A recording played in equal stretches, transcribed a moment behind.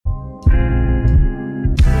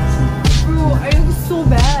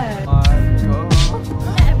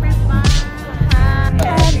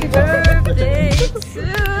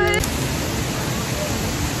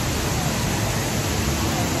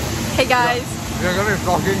guys. We're going to be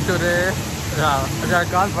vlogging today. Yeah, we are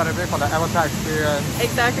gone for a bit for the Avatar experience.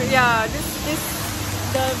 Exactly, yeah. This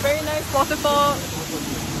the very nice waterfall.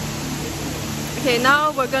 Okay,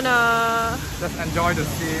 now we're gonna just enjoy the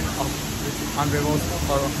scene of Unravel's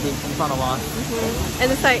in front of us.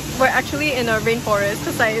 And it's like we're actually in a rainforest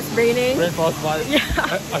because like it's raining. Rainforest vibe. Yeah.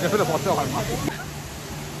 I can feel the water on my mouth.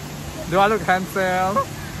 Do I look handsome?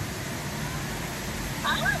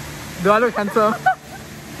 Do I look handsome?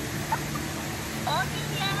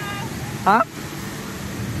 Huh?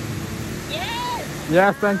 Yes!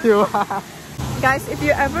 Yes, thank you. Guys, if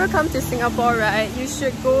you ever come to Singapore, right, you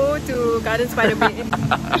should go to Gardens by the Bay.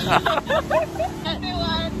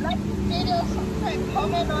 Everyone, like this video, subscribe,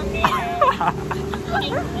 comment on it.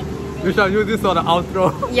 You shall use this for the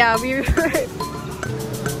outro. Yeah, we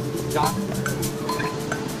Yeah.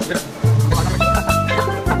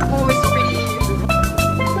 always pretty.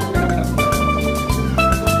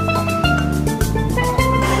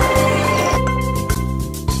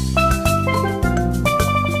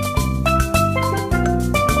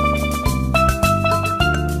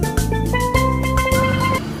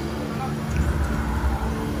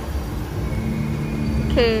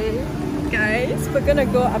 Okay, guys, we're gonna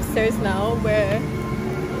go upstairs now where...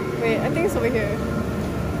 Wait, I think it's over here.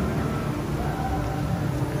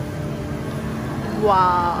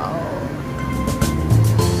 Wow.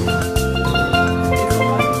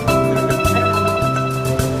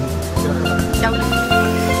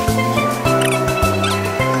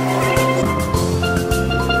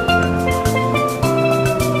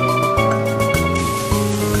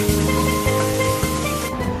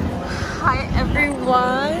 Hi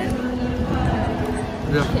everyone.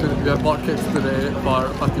 We have bought cakes today for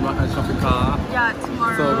Fatima and Shafika. Yeah,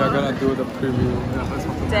 tomorrow. So we're gonna do the preview. Yeah, let's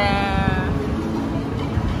go. Damn.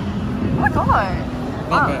 Oh my god.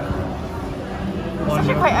 Not bad. It's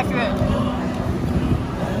actually quite accurate.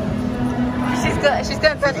 She's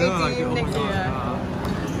gonna turn 18 next year.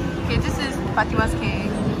 Okay, this is Fatima's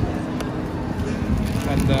cake.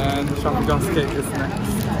 And then Shafika's cake is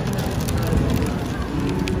next.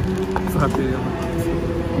 So happy.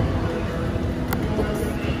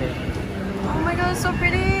 Oh my god, so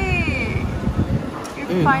pretty! You're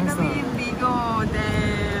Hey, finally nice, in Vigo,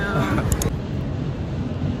 damn.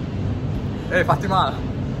 Hey Fatima!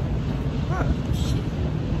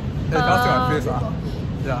 Hey, can I see my face?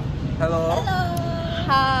 Yeah. Hello.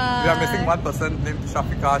 Hi. We are missing one person named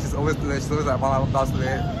Shafika. She's always late. She's always like 1 hour plus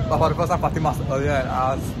late. But for the first time, Fatima's earlier than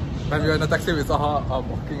us. When we were in the taxi, we saw her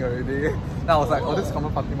walking already. Then I was like, oh, this is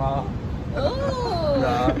common Fatima. Oh!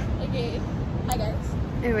 Yeah. Okay. Hi guys.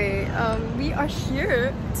 Anyway, we are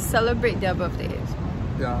here to celebrate their birthdays.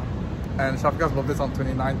 Yeah. And Shafika's birthday is on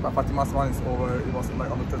 29th, but Fatima's one is over. It was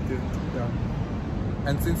like on the 30th. Yeah.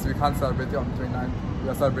 And since we can't celebrate it on the 29th, we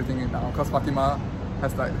are celebrating it now because Fatima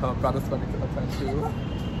has like her brother's wedding to attend to.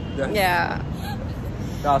 Yes. Yeah.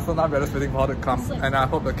 Yeah, so now we're just waiting for her to come, and I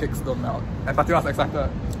hope the cakes don't melt. And Fatima's excited.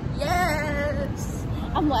 Yes!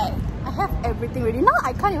 I'm like, I have everything ready. Now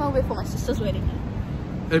I can't even wait for my sister's wedding.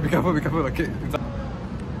 Hey, be careful with the cake.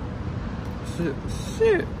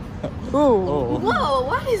 Shit. Ooh. Oh. Whoa!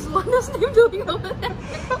 What is Wanda's name doing over there?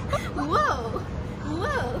 Whoa!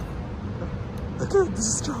 Whoa! Look at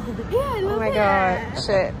this story. Yeah, I love Oh my it. god.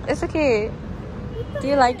 Shit. It's okay. Do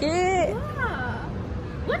you like it? Yeah.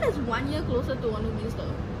 When is 1 year closer to one of these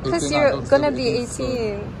though? Because 18, you're don't gonna say be 18, so-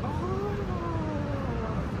 18. Oh.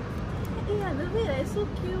 Yeah, I love it. It's so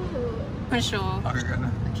cute. For sure. Okay,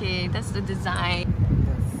 good. Okay, that's the design.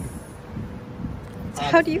 So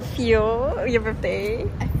how do you feel your birthday?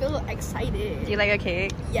 I feel excited. Do you like a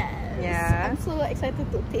cake? Yes. Yeah. I'm so excited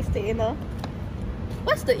to taste it, you know.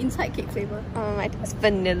 What's the inside cake flavor? I think it's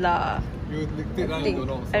vanilla. You licked it, right? You don't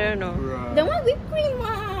know. I don't know. Bruh. The one whipped cream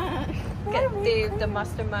one. Get Dave, the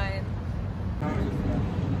mastermind.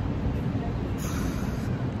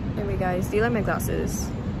 Anyway guys, do you like my glasses?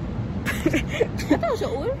 I thought it was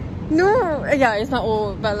your own. No! Yeah, it's not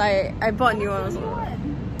old, but like, I bought new ones.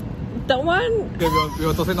 That one? Okay, we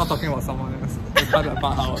were totally not talking about someone else. We cut that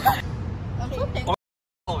part out. I'm so thankful.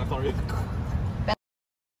 Oh, I'm sorry. Are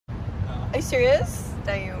you serious?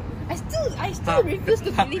 Damn. I still refuse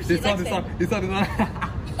to believe she This one.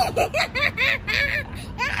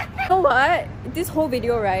 You know what? This whole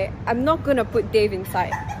video, right? I'm not gonna put Dave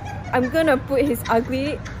inside. I'm gonna put his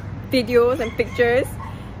ugly videos and pictures.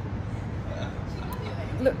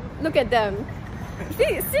 Look at them.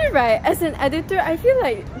 See, right? As an editor, I feel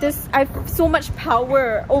like I have so much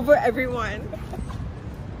power over everyone.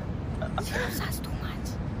 She loves us too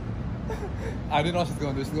much. I didn't know what she's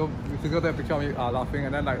gonna do. She's gonna take a picture of me laughing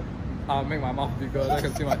and then like I'll make my mouth bigger. I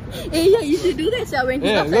can see my. Hey, yeah, you should do that, yeah, when he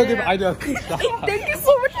Yeah, laughs don't like give that. ideas. Thank you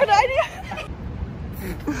so much for the idea.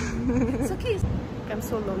 It's okay. I'm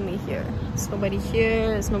so lonely here. There's nobody here.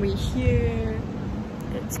 There's nobody here.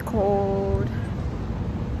 It's cold.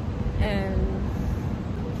 And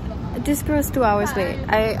this girl's 2 hours late.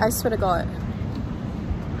 I swear to God.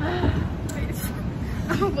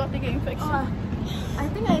 I'm about to get infection. I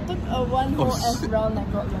think I took a one whole S round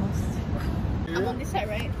and got lost. I'm on this side,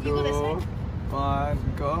 right? You go that side?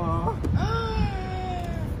 1, go.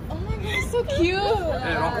 Oh my god, it's so cute!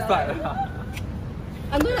 Hey, wrong side.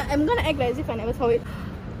 I'm gonna act like as if I never saw it.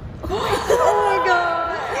 Oh my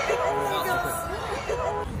God.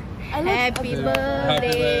 Happy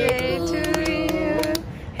birthday to you.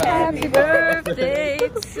 Happy birthday to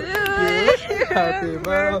you. Happy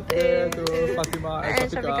birthday to Fatima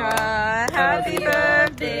and Shafika. Happy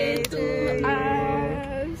birthday to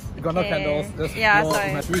Us. You got no candles. Just Yeah, blow.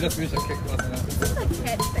 sorry. We just finish the cake first.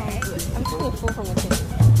 Cat bag. I'm still full from the cake.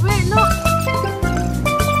 Wait, no!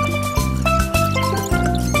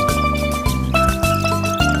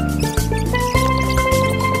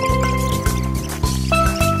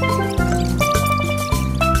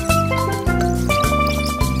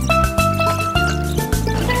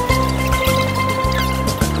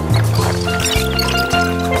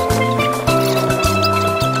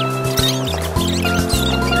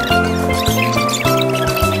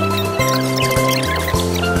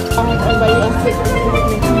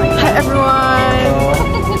 Hi everyone.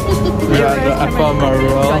 We are the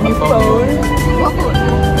ephemeral.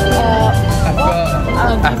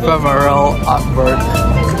 Ephemeral artwork,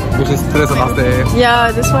 which is today's the last day.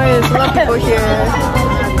 Yeah, that's why there's a lot of people here.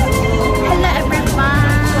 Hello everyone!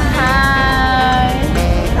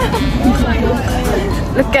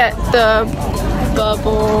 Look at the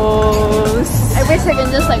bubbles. I wish I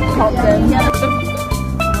can just like pop them.